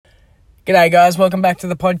G'day guys, welcome back to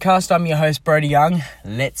the podcast. I'm your host Brody Young.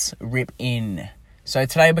 Let's rip in. So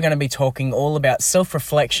today we're going to be talking all about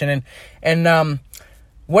self-reflection and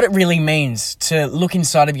what it really means to look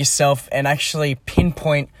inside of yourself and actually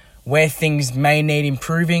pinpoint where things may need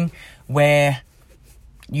improving, where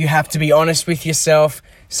you have to be honest with yourself.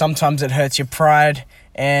 Sometimes it hurts your pride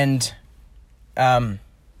and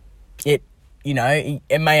it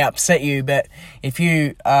may upset you, but if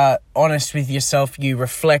you are honest with yourself, you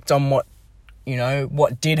reflect on what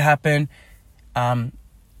did happen, then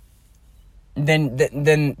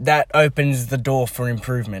that opens the door for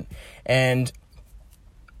improvement. And,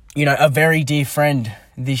 a very dear friend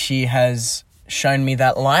this year has shown me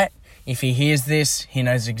that light. If he hears this, he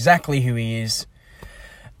knows exactly who he is.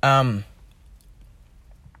 So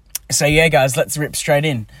yeah, guys, let's rip straight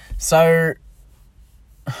in. So,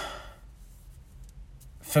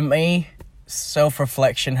 for me,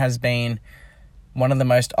 self-reflection has been one of the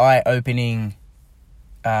most eye-opening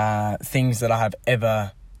things that I have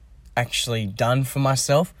ever actually done for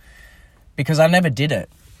myself, because I never did it.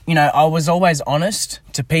 I was always honest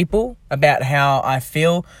to people about how I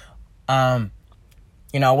feel. I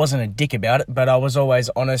wasn't a dick about it, but I was always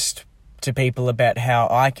honest to people about how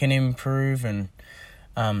I can improve and,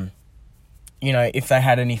 if they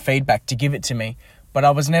had any feedback to give it to me. But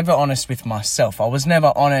I was never honest with myself. I was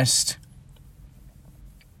never honest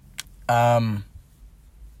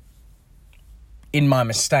in my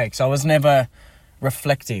mistakes. I was never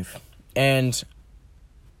reflective. And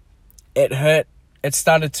it hurt. It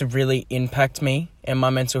started to really impact me and my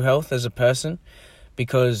mental health as a person,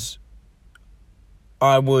 because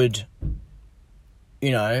I would,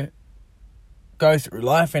 go through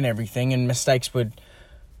life and everything, and mistakes would,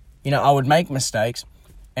 I would make mistakes,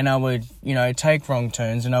 and I would, take wrong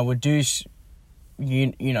turns, and I would do, shit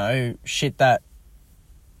that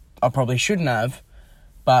I probably shouldn't have.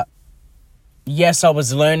 But yes, I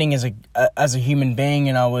was learning as a human being,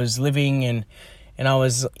 and I was living and I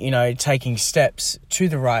was, taking steps to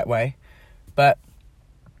the right way. But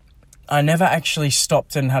I never actually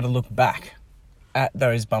stopped and had to look back at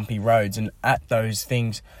those bumpy roads and at those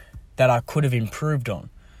things that I could have improved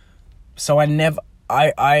on. So I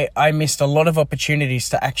missed a lot of opportunities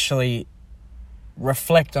to actually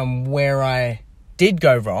reflect on where I did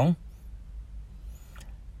go wrong.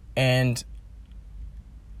 And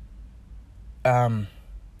I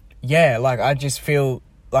just feel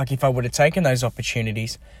like if I would have taken those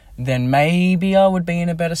opportunities, then maybe I would be in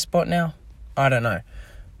a better spot now. I don't know.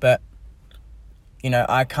 But,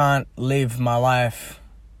 I can't live my life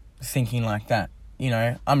thinking like that.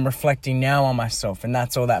 I'm reflecting now on myself, and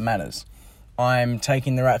that's all that matters. I'm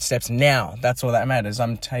taking the right steps now. That's all that matters.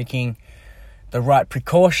 I'm taking the right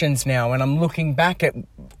precautions now, and I'm looking back at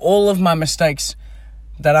all of my mistakes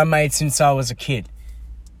that I made since I was a kid.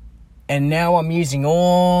 And now I'm using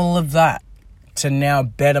all of that to now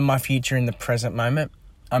better my future in the present moment.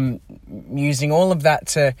 I'm using all of that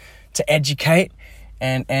to educate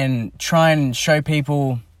and try and show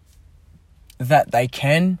people that they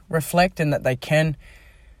can reflect and that they can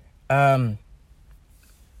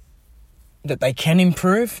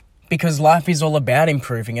improve, because life is all about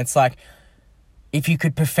improving. It's like, if you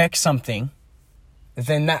could perfect something,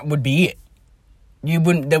 then that would be it.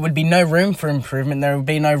 There would be no room for improvement. There would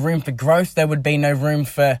be no room for growth. There would be no room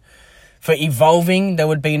for evolving. There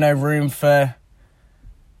would be no room for,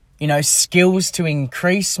 skills to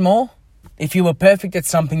increase more. If you were perfect at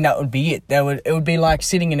something, that would be it. It would be like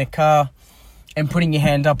sitting in a car and putting your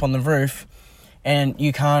hand up on the roof and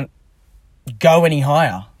you can't go any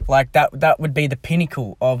higher. Like that would be the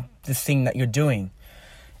pinnacle of the thing that you're doing.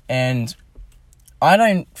 And I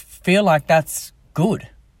don't feel like that's good.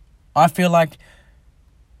 I feel like,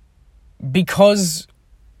 because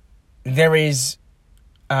there is,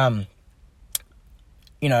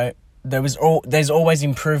 there's always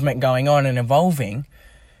improvement going on and evolving,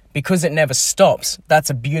 because it never stops. That's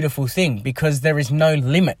a beautiful thing, because there is no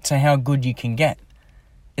limit to how good you can get.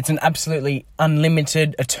 It's an absolutely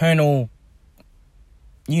unlimited, eternal,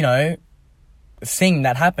 thing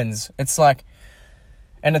that happens. It's like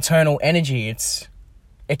an eternal energy. It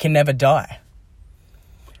can never die.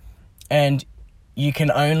 And you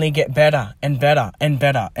can only get better and better and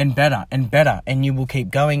better and better and better, and you will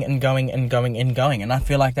keep going and going and going and going. And I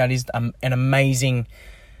feel like that is an amazing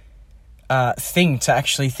thing to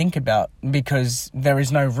actually think about, because there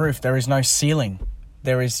is no roof, there is no ceiling.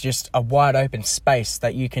 There is just a wide open space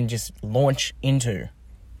that you can just launch into,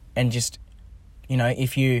 and just,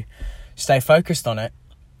 if you stay focused on it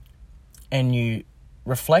and you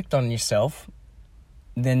reflect on yourself,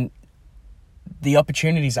 then the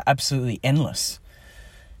opportunities are absolutely endless.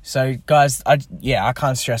 So, guys, I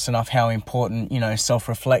can't stress enough how important,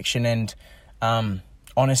 self-reflection and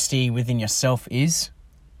honesty within yourself is.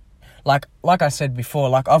 Like I said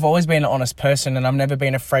before, I've always been an honest person, and I've never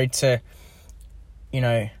been afraid to,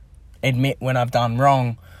 admit when I've done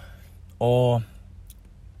wrong, or,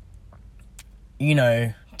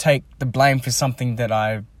 take the blame for something that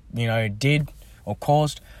I, did or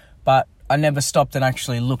caused. But I never stopped and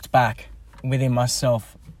actually looked back within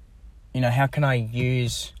myself. How can I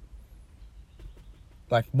use,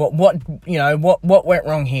 what went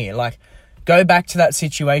wrong here? Go back to that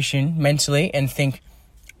situation mentally and think,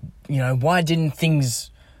 why didn't things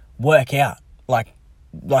work out like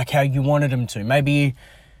how you wanted them to? Maybe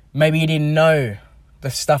you didn't know the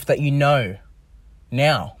stuff that you know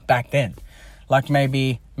now back then.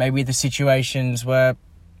 Maybe the situations were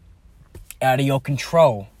out of your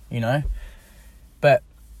control, But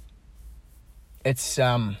it's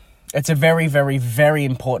a very, very, very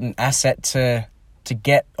important asset to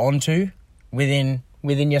get onto within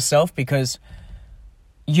yourself, because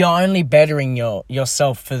you're only bettering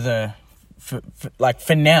yourself for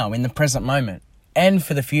now, in the present moment, and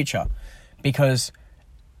for the future. Because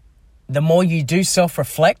the more you do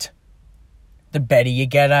self-reflect, the better you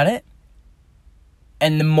get at it,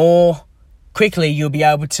 and the more quickly you'll be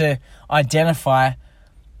able to identify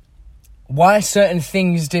why certain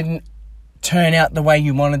things didn't turn out the way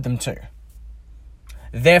you wanted them to.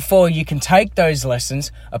 Therefore, you can take those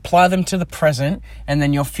lessons, apply them to the present, and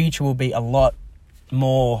then your future will be a lot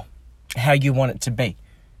more how you want it to be.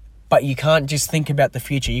 But you can't just think about the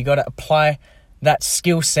future. You got to apply that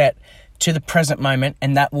skill set to the present moment,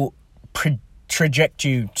 and that will traject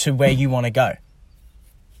you to where you want to go.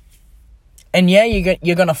 And yeah,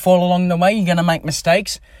 you're going to fall along the way. You're going to make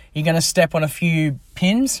mistakes. You're going to step on a few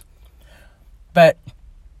pins. But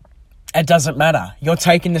it doesn't matter. You're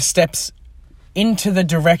taking the steps into the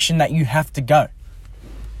direction that you have to go.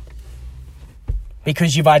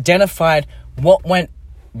 Because you've identified what went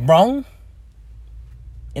wrong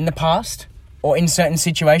in the past, or in certain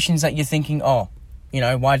situations that you're thinking,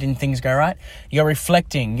 why didn't things go right? You're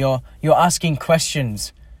reflecting. You're asking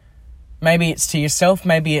questions. Maybe it's to yourself.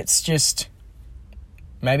 Maybe it's to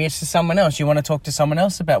someone else. You want to talk to someone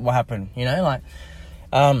else about what happened,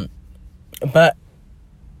 but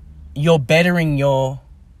you're bettering your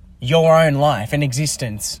own life and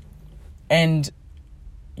existence, and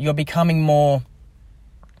you're becoming more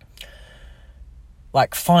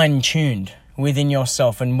fine-tuned within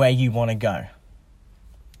yourself and where you want to go.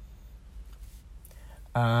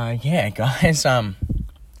 Guys,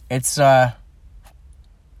 it's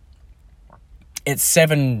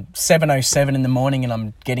 7:07 in the morning, and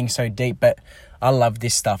I'm getting so deep, but I love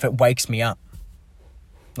this stuff. It wakes me up.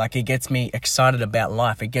 It gets me excited about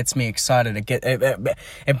life. It gets me excited.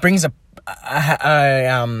 It brings a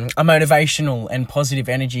motivational and positive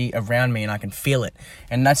energy around me, and I can feel it.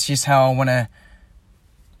 And that's just how I want to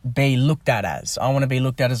be looked at as. I want to be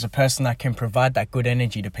looked at as a person that can provide that good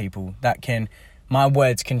energy to people. My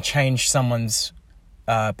words can change someone's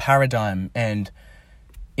paradigm, and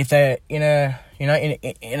if they're in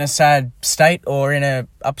a sad state or in a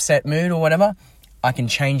upset mood or whatever, I can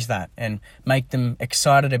change that and make them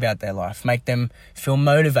excited about their life, make them feel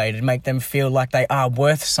motivated, make them feel like they are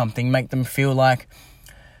worth something, make them feel like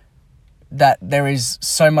that there is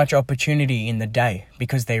so much opportunity in the day,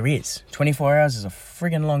 because there is. 24 hours is a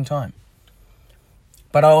friggin' long time.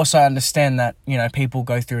 But I also understand that, people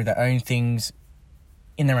go through their own things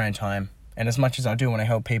in their own time. And as much as I do want to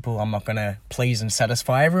help people, I'm not going to please and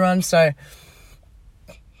satisfy everyone. So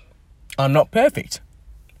I'm not perfect,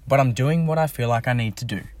 but I'm doing what I feel like I need to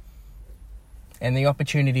do. And the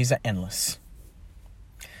opportunities are endless.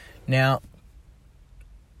 Now,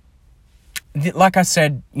 like I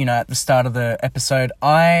said, at the start of the episode,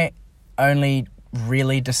 I only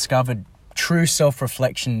really discovered true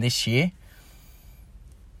self-reflection this year.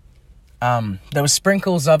 There were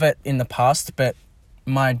sprinkles of it in the past, but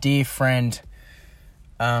my dear friend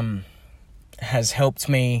has helped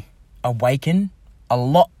me awaken a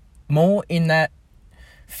lot more in that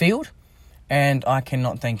field, and I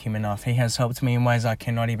cannot thank him enough. He has helped me in ways I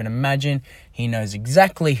cannot even imagine. He knows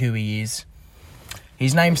exactly who he is.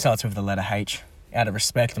 His name starts with the letter H. Out of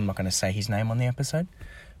respect, I'm not going to say his name on the episode.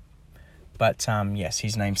 But yes,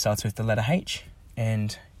 his name starts with the letter H,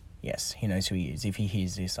 and yes, he knows who he is. If he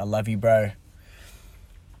hears this, I love you, bro.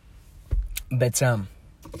 But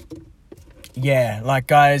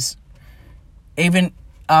guys, even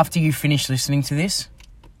after you finish listening to this,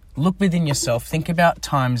 look within yourself. Think about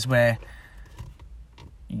times where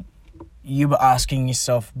you were asking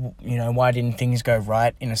yourself, why didn't things go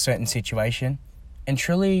right in a certain situation? And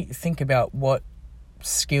truly think about what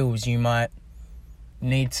skills you might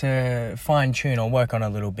need to fine-tune or work on a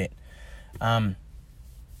little bit.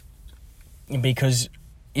 Because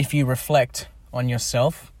if you reflect on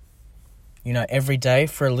yourself, every day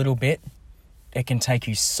for a little bit, it can take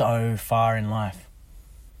you so far in life.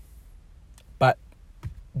 But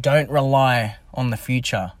don't rely on the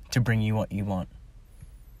future to bring you what you want.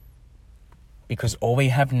 Because all we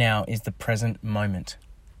have now is the present moment.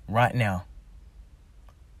 Right now.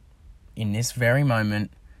 In this very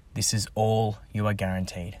moment, this is all you are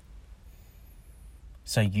guaranteed.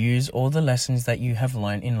 So use all the lessons that you have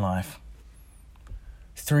learned in life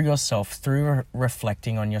through yourself, through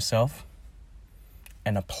reflecting on yourself,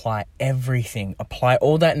 and apply everything. Apply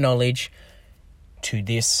all that knowledge to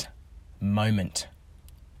this moment.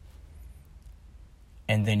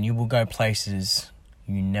 And then you will go places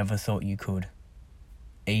you never thought you could.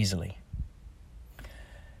 Easily.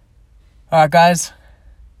 Alright, guys.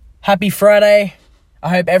 Happy Friday. I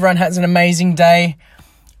hope everyone has an amazing day.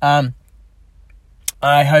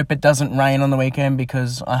 I hope it doesn't rain on the weekend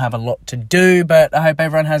because I have a lot to do, but I hope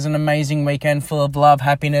everyone has an amazing weekend full of love,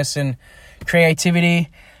 happiness, and creativity.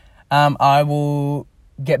 I will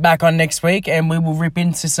get back on next week and we will rip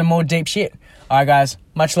into some more deep shit. Alright, guys.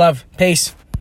 Much love. Peace.